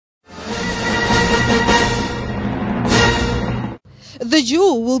The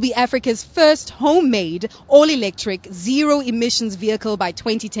Joule will be Africa's first homemade, all-electric, zero-emissions vehicle by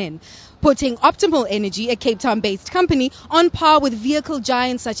 2010, putting Optimal Energy, a Cape Town-based company, on par with vehicle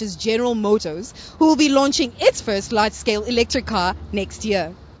giants such as General Motors, who will be launching its first large-scale electric car next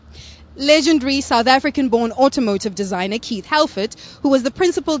year. Legendary South African-born automotive designer Keith Halford, who was the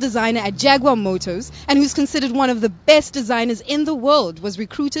principal designer at Jaguar Motors and who's considered one of the best designers in the world, was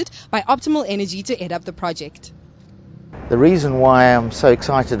recruited by Optimal Energy to head up the project. The reason why I'm so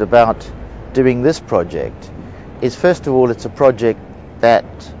excited about doing this project is, first of all, it's a project that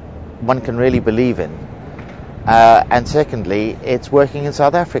one can really believe in. And secondly, it's working in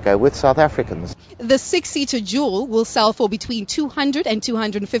South Africa with South Africans. The 6-seater Joule will sell for between 200 and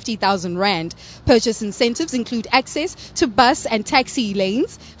 250,000 rand. Purchase incentives include access to bus and taxi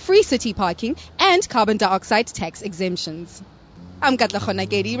lanes, free city parking, and carbon dioxide tax exemptions. I'm Katla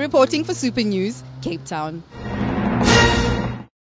Khonakedi reporting for Supernews, Cape Town.